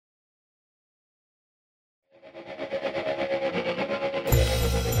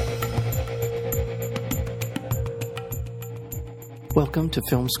Welcome to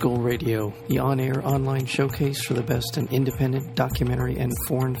Film School Radio, the on-air online showcase for the best in independent documentary and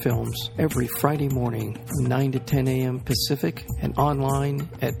foreign films, every Friday morning from 9 to 10 a.m. Pacific and online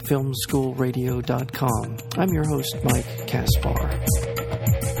at filmschoolradio.com. I'm your host, Mike Kaspar.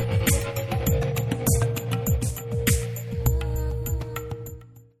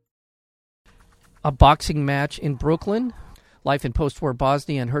 A boxing match in Brooklyn, life in post-war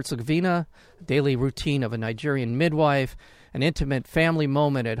Bosnia and Herzegovina, daily routine of a Nigerian midwife, an intimate family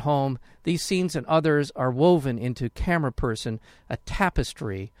moment at home. These scenes and others are woven into Camera Person, a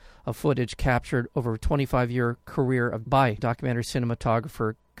tapestry of footage captured over a 25-year career by documentary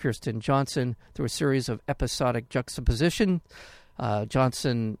cinematographer Kirsten Johnson through a series of episodic juxtaposition.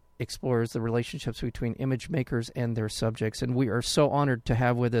 Johnson explores the relationships between image makers and their subjects, and we are so honored to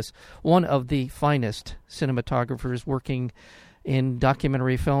have with us one of the finest cinematographers working in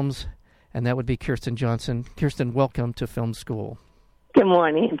documentary films, and that would be Kirsten Johnson. Kirsten, welcome to Film School. Good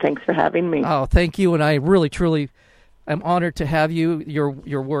morning. Thanks for having me. Oh, thank you, and I really, truly am honored to have you.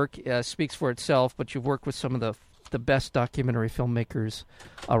 Your work speaks for itself, but you've worked with some of the best documentary filmmakers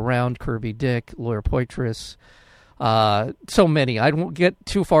around, Kirby Dick, Laura Poitras, so many. I won't get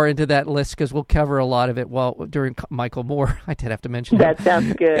too far into that list because we'll cover a lot of it during Michael Moore. I did have to mention that. That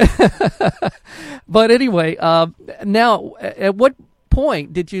sounds good. But anyway, now, at what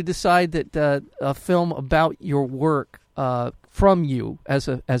point did you decide that a film about your work from you as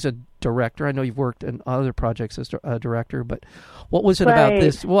a director? I know you've worked in other projects as a director, but what was it about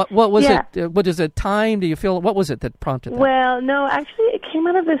this? What was it? What is it? Time? Do you feel? What was it that prompted that? Well, no, actually, it came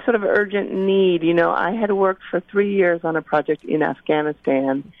out of this sort of urgent need. You know, I had worked for 3 years on a project in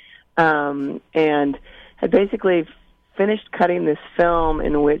Afghanistan, and had basically finished cutting this film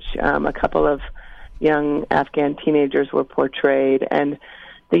in which a couple of young Afghan teenagers were portrayed, and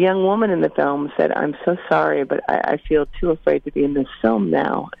the young woman in the film said, "I'm so sorry, but I feel too afraid to be in this film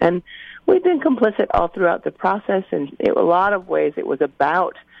now." And we've been complicit all throughout the process, and in a lot of ways it was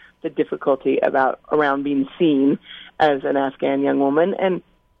about the difficulty around being seen as an Afghan young woman. And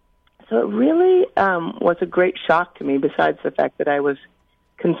so it really was a great shock to me, besides the fact that I was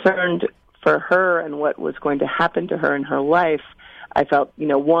concerned for her and what was going to happen to her in her life. I felt,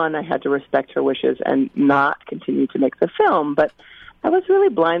 one, I had to respect her wishes and not continue to make the film, but I was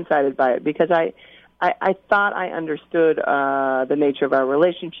really blindsided by it because I thought I understood the nature of our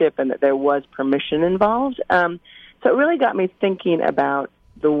relationship and that there was permission involved. So it really got me thinking about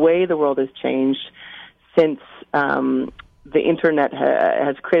the way the world has changed since the Internet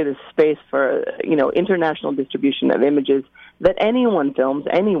has created a space for, international distribution of images that anyone films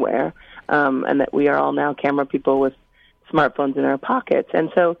anywhere, and that we are all now camera people with smartphones in our pockets. And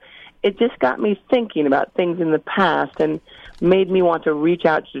so it just got me thinking about things in the past and made me want to reach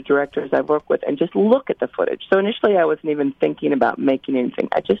out to directors I've worked with and just look at the footage. So initially I wasn't even thinking about making anything.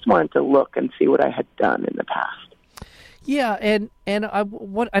 I just wanted to look and see what I had done in the past. Yeah, and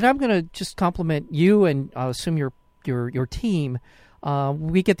I'm going to just compliment you, and I'll assume your team.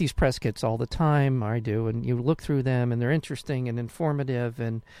 We get these press kits all the time. I do, and you look through them, and they're interesting and informative,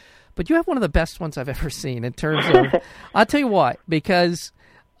 but you have one of the best ones I've ever seen in terms of. I'll tell you why, because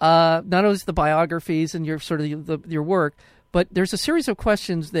not only is the biographies and your sort of your work, but there's a series of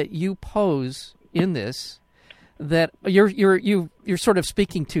questions that you pose in this that you're sort of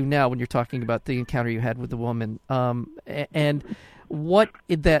speaking to now when you're talking about the encounter you had with the woman, and what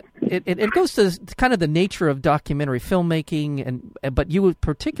it goes to kind of the nature of documentary filmmaking, but you in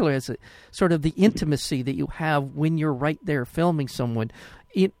particular as sort of the intimacy that you have when you're right there filming someone,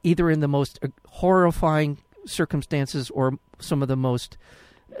 either in the most horrifying circumstances or some of the most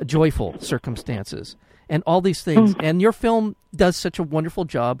joyful circumstances, and all these things. And your film does such a wonderful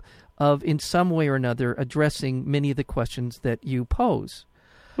job of, in some way or another, addressing many of the questions that you pose.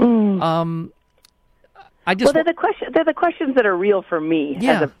 They're the questions that are real for me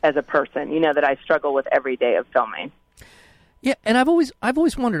as a person, that I struggle with every day of filming. Yeah, and I've always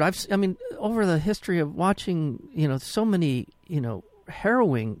wondered. Over the history of watching, so many,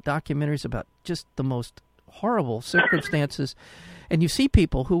 harrowing documentaries about just the most horrible circumstances, and you see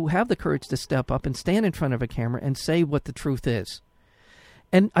people who have the courage to step up and stand in front of a camera and say what the truth is.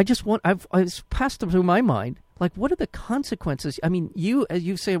 And I've passed through my mind, like, what are the consequences? I mean, you, as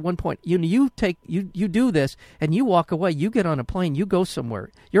you say at one point, you do this and you walk away, you get on a plane, you go somewhere,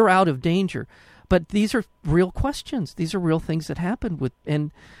 you're out of danger. But these are real questions. These are real things that happen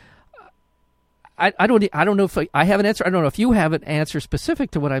and I don't know if I have an answer. I don't know if you have an answer specific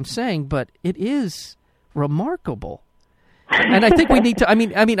to what I'm saying, but it is remarkable. And I think we need to. I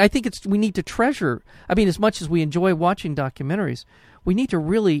think we need to treasure. As much as we enjoy watching documentaries, we need to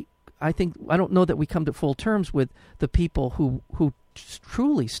really. I don't know that we come to full terms with the people who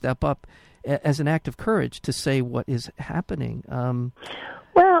truly step up as an act of courage to say what is happening.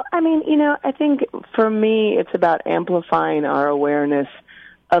 Well, I mean, I think for me, it's about amplifying our awareness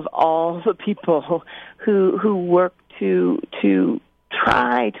of all the people who work to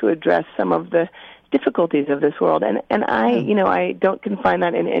try to address some of the difficulties of this world. And I, I don't confine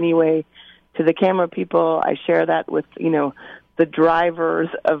that in any way to the camera people. I share that with, the drivers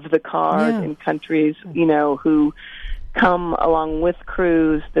of the cars in countries, who come along with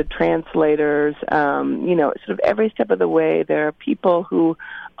crews, the translators, sort of every step of the way. There are people who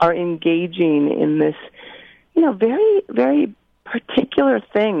are engaging in this, very, very particular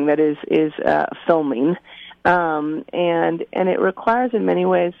thing that is filming. And it requires in many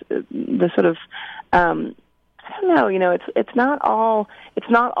ways the sort of, I don't know, it's not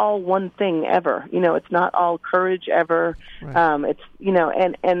all one thing ever. It's not all courage ever. Right. It's,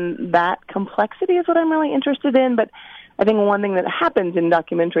 and that complexity is what I'm really interested in. But I think one thing that happens in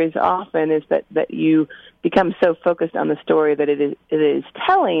documentaries often is that you become so focused on the story that it is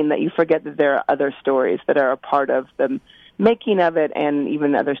telling that you forget that there are other stories that are a part of the making of it, and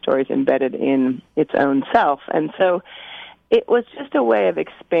even other stories embedded in its own self. And so it was just a way of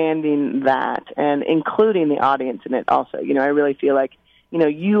expanding that and including the audience in it also. I really feel like,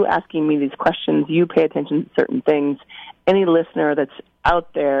 you asking me these questions, you pay attention to certain things. Any listener that's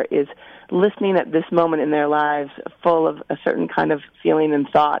out there is listening at this moment in their lives full of a certain kind of feeling and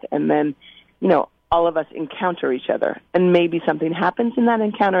thought, and then, all of us encounter each other. And maybe something happens in that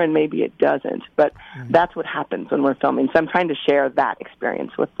encounter and maybe it doesn't. But that's what happens when we're filming. So I'm trying to share that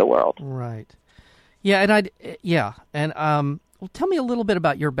experience with the world. Right. Yeah, well, tell me a little bit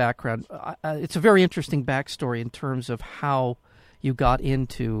about your background. It's a very interesting backstory in terms of how you got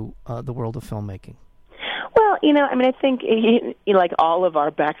into the world of filmmaking. Well, I think like all of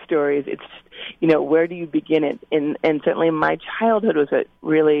our backstories, it's, where do you begin it? And certainly my childhood was a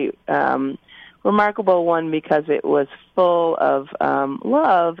really remarkable one because it was full of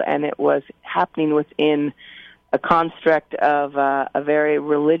love, and it was happening within a construct of a very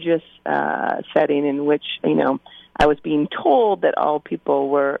religious setting in which, I was being told that all people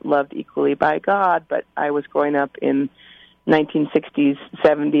were loved equally by God, but I was growing up in 1960s,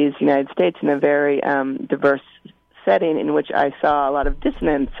 70s United States in a very diverse setting in which I saw a lot of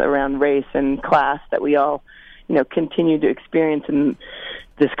dissonance around race and class that we all, continue to experience in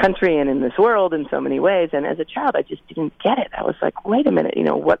this country and in this world in so many ways. And as a child, I just didn't get it. I was like, wait a minute,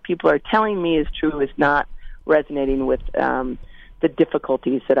 what people are telling me is true is not resonating with the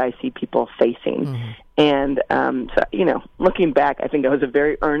difficulties that I see people facing. Mm-hmm. And so, looking back, I think I was a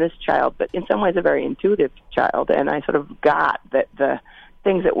very earnest child, but in some ways a very intuitive child. And I sort of got that the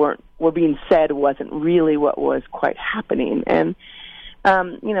things that were being said wasn't really what was quite happening. And,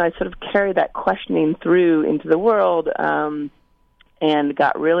 I sort of carried that questioning through into the world, and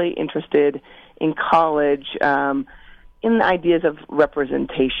got really interested in college in the ideas of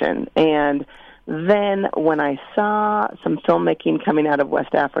representation. And then when I saw some filmmaking coming out of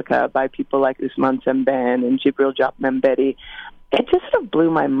West Africa by people like Ousmane Sembène and Djibril Diop Mambéty, it just sort of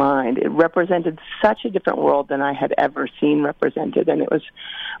blew my mind. It represented such a different world than I had ever seen represented, and it was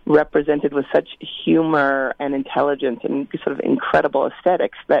represented with such humor and intelligence and sort of incredible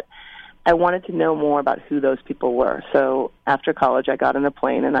aesthetics that I wanted to know more about who those people were. So after college, I got on a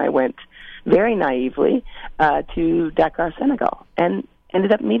plane and I went very naively to Dakar, Senegal, and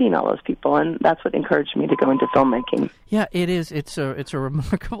ended up meeting all those people, and that's what encouraged me to go into filmmaking. Yeah, it is. It's a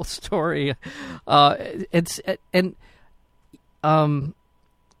remarkable story.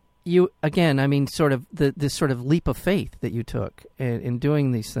 You again, I mean, sort of this sort of leap of faith that you took in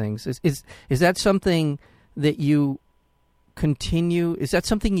doing these things. Is that something that you continue? Is that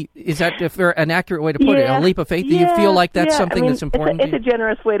something? Is that an accurate way to put it? A leap of faith? Do you feel like that's something that's important? It's a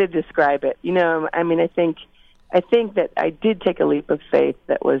generous way to describe it. I think that I did take a leap of faith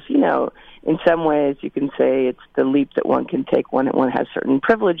that was, in some ways you can say it's the leap that one can take when one has certain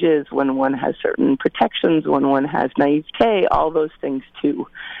privileges, when one has certain protections, when one has naivete, all those things too,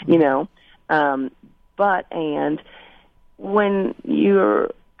 But when you're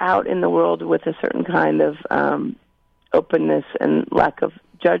out in the world with a certain kind of openness and lack of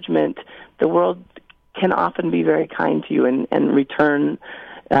judgment, the world can often be very kind to you and return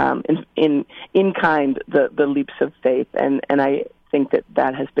in kind the leaps of faith, and I think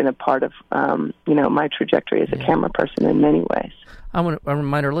that has been a part of my trajectory as a camera person in many ways. I want to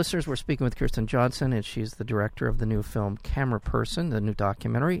remind our listeners we're speaking with Kirsten Johnson, and she's the director of the new film Camera Person, the new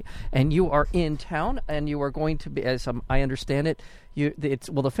documentary. And you are in town, and you are going to be, as I understand it,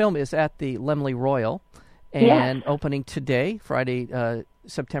 the film is at the Laemmle Royal, and opening today, Friday,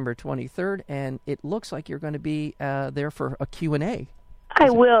 September 23rd, and it looks like you're going to be there for a Q&A. I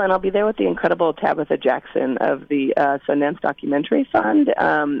will, and I'll be there with the incredible Tabitha Jackson of the Sundance Documentary Fund,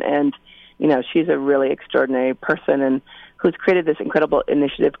 and she's a really extraordinary person and who's created this incredible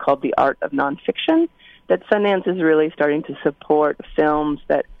initiative called The Art of Nonfiction, that Sundance is really starting to support films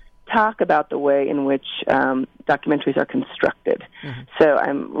that talk about the way in which documentaries are constructed. Mm-hmm. So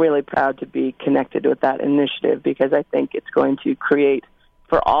I'm really proud to be connected with that initiative because I think it's going to create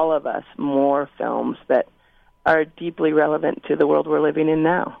for all of us more films that are deeply relevant to the world we're living in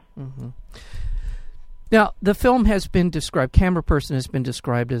now. Mm-hmm. Now, the film has been described, Camera Person has been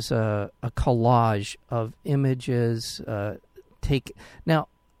described as a collage of images. Now,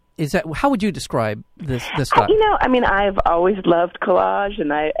 is that, how would you describe this doc? I've always loved collage,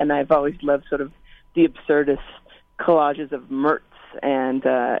 and I've always loved sort of the absurdist collages of Mertz and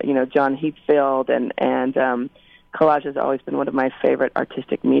John Heathfield, and collage has always been one of my favorite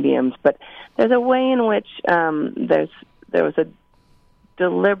artistic mediums. But there's a way in which there was a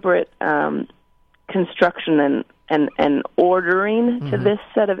deliberate construction and ordering to this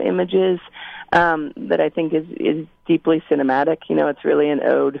set of images that I think is deeply cinematic. It's really an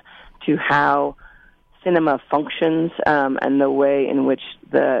ode to how cinema functions, and the way in which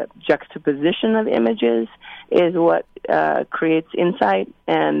the juxtaposition of images is what creates insight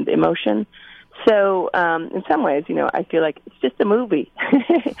and emotion. So in some ways, I feel like it's just a movie.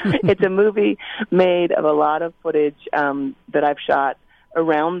 It's a movie made of a lot of footage that I've shot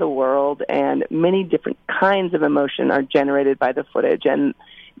around the world, and many different kinds of emotion are generated by the footage. And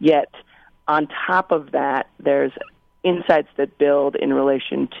yet, on top of that, there's insights that build in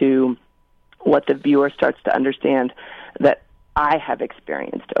relation to what the viewer starts to understand that I have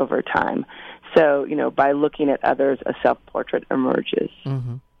experienced over time. So, by looking at others, a self-portrait emerges.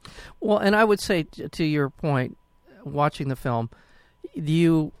 Mm-hmm. Well, and I would say, to your point, watching the film,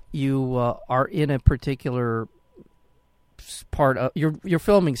 you are in a particular part of you're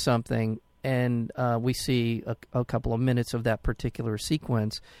filming something, and we see a couple of minutes of that particular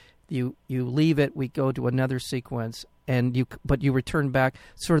sequence. You leave it, we go to another sequence, but you return back.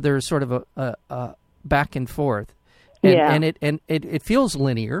 There's sort of a back and forth, and it feels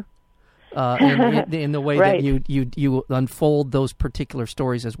linear. In the way right. that you unfold those particular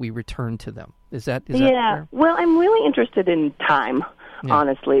stories as we return to them. Is that fair? Well, I'm really interested in time,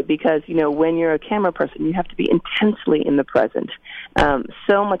 honestly, because, when you're a camera person, you have to be intensely in the present.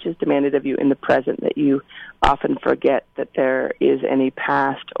 So much is demanded of you in the present that you often forget that there is any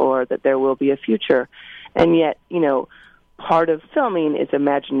past or that there will be a future. And yet, part of filming is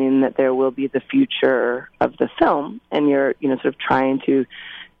imagining that there will be the future of the film, and you're, sort of trying to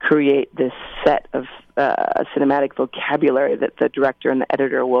create this set of cinematic vocabulary that the director and the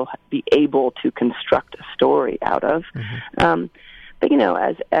editor will be able to construct a story out of. Mm-hmm. But,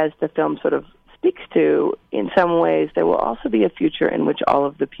 as the film sort of speaks to, in some ways, there will also be a future in which all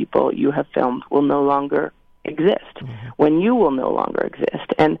of the people you have filmed will no longer exist, mm-hmm. when you will no longer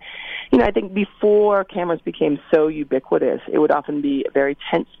exist. And, I think before cameras became so ubiquitous, it would often be a very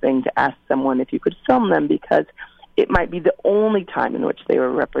tense thing to ask someone if you could film them, because it might be the only time in which they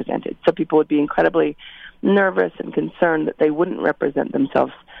were represented. So people would be incredibly nervous and concerned that they wouldn't represent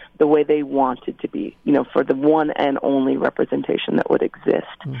themselves the way they wanted to be, for the one and only representation that would exist.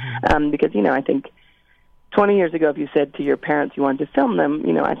 Mm-hmm. Because, I think 20 years ago, if you said to your parents you wanted to film them,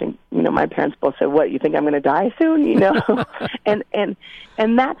 I think, my parents both said, "What, you think I'm going to die soon?"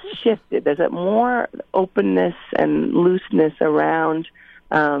 and that's shifted. There's a more openness and looseness around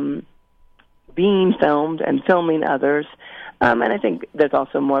being filmed and filming others. And I think there's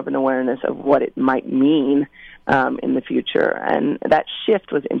also more of an awareness of what it might mean in the future. And that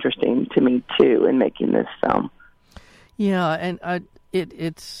shift was interesting to me, too, in making this film. Yeah, and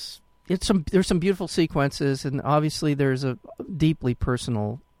there's some beautiful sequences, and obviously there's a deeply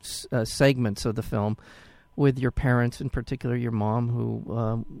personal segments of the film with your parents, in particular your mom,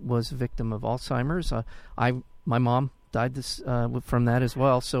 who was a victim of Alzheimer's. My mom died from that as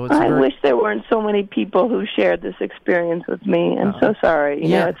well. So I wish there weren't so many people who shared this experience with me. I'm so sorry.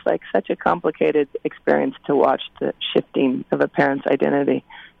 It's like such a complicated experience to watch the shifting of a parent's identity.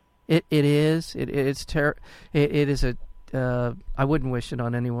 It is. It is I wouldn't wish it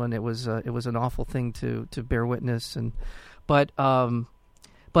on anyone. It was an awful thing to bear witness, but to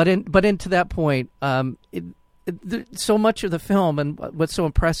that point, so much of the film, and what's so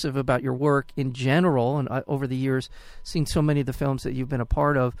impressive about your work in general, and over the years, seen so many of the films that you've been a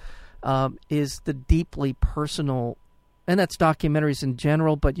part of, is the deeply personal, and that's documentaries in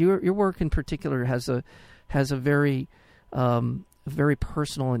general, but your work in particular has a very very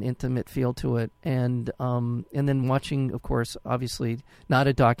personal and intimate feel to it, and then watching, of course, obviously not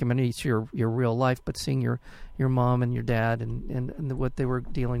a documentary, it's your real life, but seeing your mom and your dad and what they were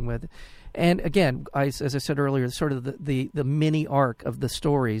dealing with, and again, as I said earlier, sort of the mini arc of the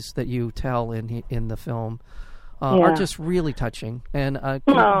stories that you tell in the film are just really touching. And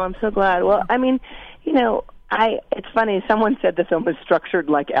I'm so glad. Well, I mean, it's funny. Someone said the film is structured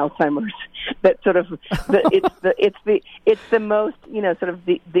like Alzheimer's. That sort of it's the most sort of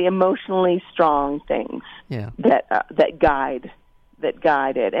the emotionally strong things that guide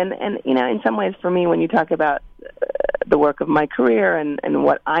it. And in some ways, for me, when you talk about the work of my career and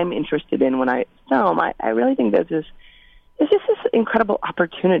what I'm interested in when I film, I really think there's just this incredible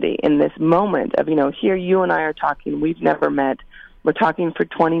opportunity in this moment of here you and I are talking. We've never met. We're talking for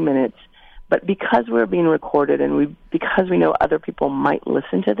 20 minutes. But because we're being recorded and because we know other people might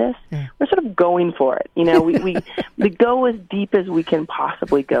listen to this, we're sort of going for it. We go as deep as we can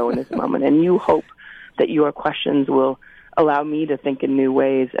possibly go in this moment. And you hope that your questions will allow me to think in new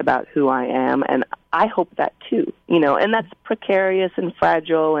ways about who I am. And I hope that too, and that's precarious and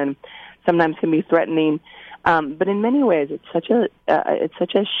fragile and sometimes can be threatening. But in many ways, it's such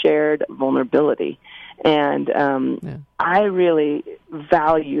a shared vulnerability. And I really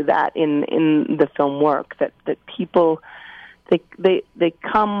value that in the film work, that people they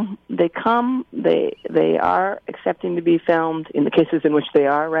are accepting to be filmed in the cases in which they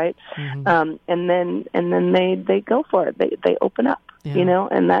are, right? Mm-hmm. And then they go for it. They open up,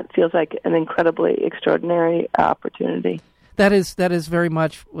 and that feels like an incredibly extraordinary opportunity. That is very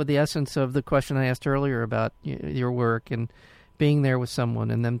much the essence of the question I asked earlier about your work and being there with someone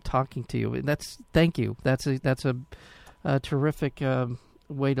and them talking to you. Thank you. That's a terrific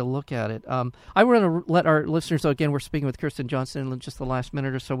way to look at it. I want to let our listeners know, again, we're speaking with Kirsten Johnson in just the last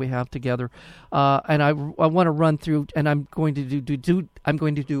minute or so we have together, and I want to run through, and I'm going to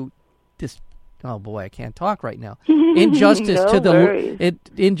do this. Oh boy, I can't talk right now. Injustice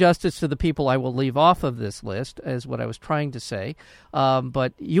to the people I will leave off of this list is what I was trying to say.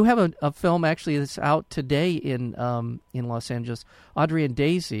 But you have a film actually that's out today in Los Angeles. Audrey and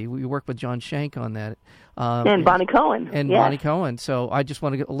Daisy. We worked with John Shank on that. And Bonnie Cohen. Bonnie Cohen. So I just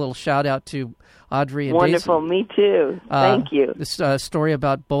want to give a little shout out to Audrey and Wonderful. Daisy. Me too. Thank you. This story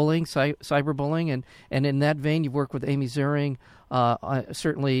about bullying, cyberbullying, and in that vein, you've worked with Amy Ziering.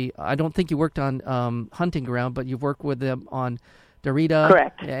 Certainly, I don't think you worked on Hunting Ground, but you've worked with them on Dorita,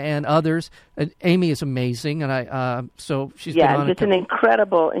 correct, and others. Amy is amazing, and so she's been on just an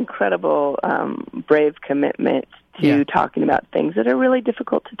incredible, brave commitment to talking about things that are really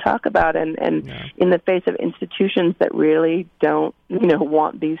difficult to talk about, and in the face of institutions that really don't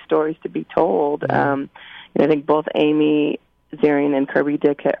want these stories to be told. I think both Amy Ziering and Kirby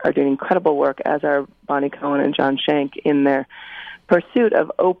Dick are doing incredible work, as are Bonnie Cohen and John Shank, in their pursuit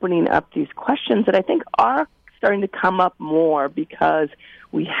of opening up these questions that I think are starting to come up more because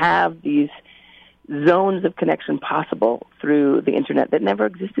we have these zones of connection possible through the Internet that never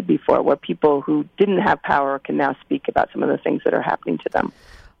existed before, where people who didn't have power can now speak about some of the things that are happening to them.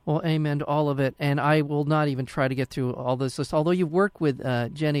 Well, amen to all of it. And I will not even try to get through all this list, although you've worked with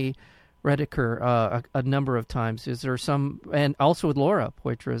Jenny Rediker a number of times. Is there some, and also with Laura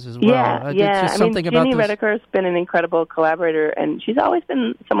Poitras as well? Yeah. Jenny Rediker has been an incredible collaborator, and she's always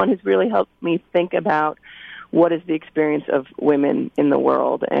been someone who's really helped me think about what is the experience of women in the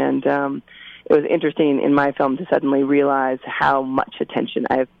world. And it was interesting in my film to suddenly realize how much attention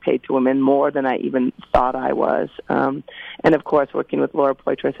I've paid to women, more than I even thought I was. And of course, working with Laura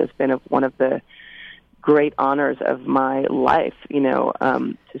Poitras has been one of the great honors of my life.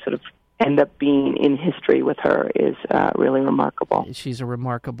 To sort of end up being in history with her is really remarkable. She's a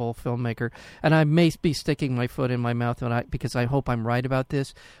remarkable filmmaker, and I may be sticking my foot in my mouth because I hope I'm right about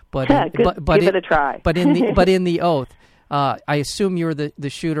this. But give it a try. But in the Oath, I assume you're the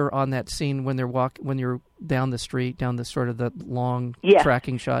shooter on that scene when you're down the street, down the sort of the long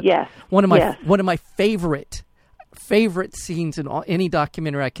tracking shot. Yes. One of my favorite scenes in any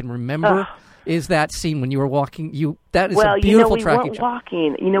documentary I can remember. Is that scene when you were walking? That is a beautiful tracking shot. We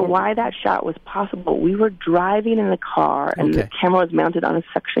weren't walking. Why that shot was possible? We were driving in the car, and the camera was mounted on a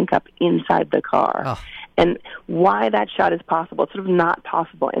suction cup inside the car. Oh. And why that shot is possible, it's sort of not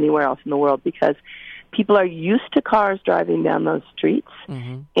possible anywhere else in the world, because people are used to cars driving down those streets,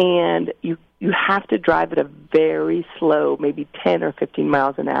 and you have to drive at a very slow, maybe 10 or 15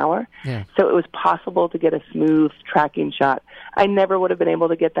 miles an hour. Yeah. So it was possible to get a smooth tracking shot. I never would have been able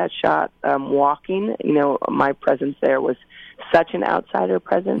to get that shot walking. My presence there was such an outsider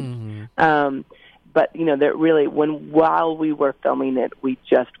presence. But, that really, while we were filming it, we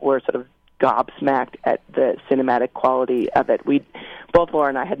just were sort of gobsmacked at the cinematic quality of it. Both Laura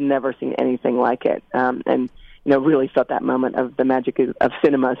and I had never seen anything like it, and really felt that moment of the magic of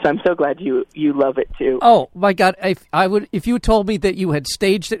cinema. So I'm so glad you love it too. Oh my God! If you told me that you had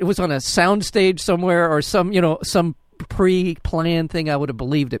staged it was on a sound stage somewhere or some pre-planned thing, I would have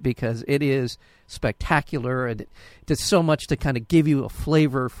believed it, because it is spectacular and it does so much to kind of give you a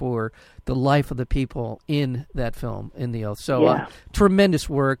flavor for the life of the people in that film, in The Oath. So tremendous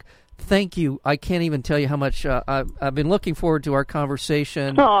work. Thank you. I can't even tell you how much I've been looking forward to our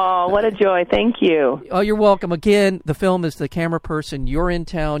conversation. Oh, what a joy. Thank you. Oh, you're welcome. Again, the film is The Camera Person. You're in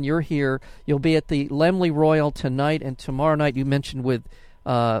town. You're here. You'll be at the Laemmle Royal tonight and tomorrow night. You mentioned with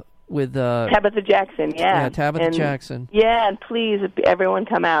Tabitha Jackson. Yeah, Tabitha Jackson. Yeah, and please, everyone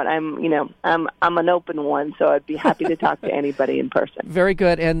come out. I'm an open one, so I'd be happy to talk to anybody in person. Very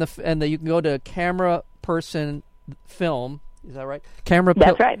good. And you can go to Camera Person Film. Is that right?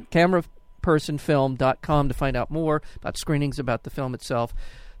 That's right. CameraPersonFilm.com to find out more about screenings, about the film itself.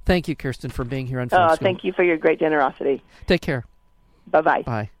 Thank you, Kirsten, for being here on Film School. Thank you for your great generosity. Take care. Bye-bye.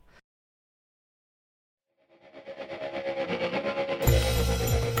 Bye.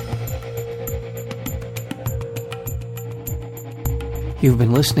 You've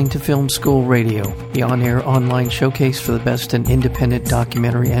been listening to Film School Radio, the on-air online showcase for the best in independent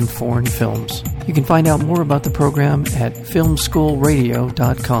documentary and foreign films. You can find out more about the program at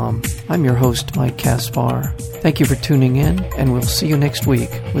filmschoolradio.com. I'm your host, Mike Kaspar. Thank you for tuning in, and we'll see you next week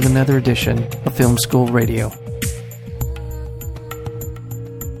with another edition of Film School Radio.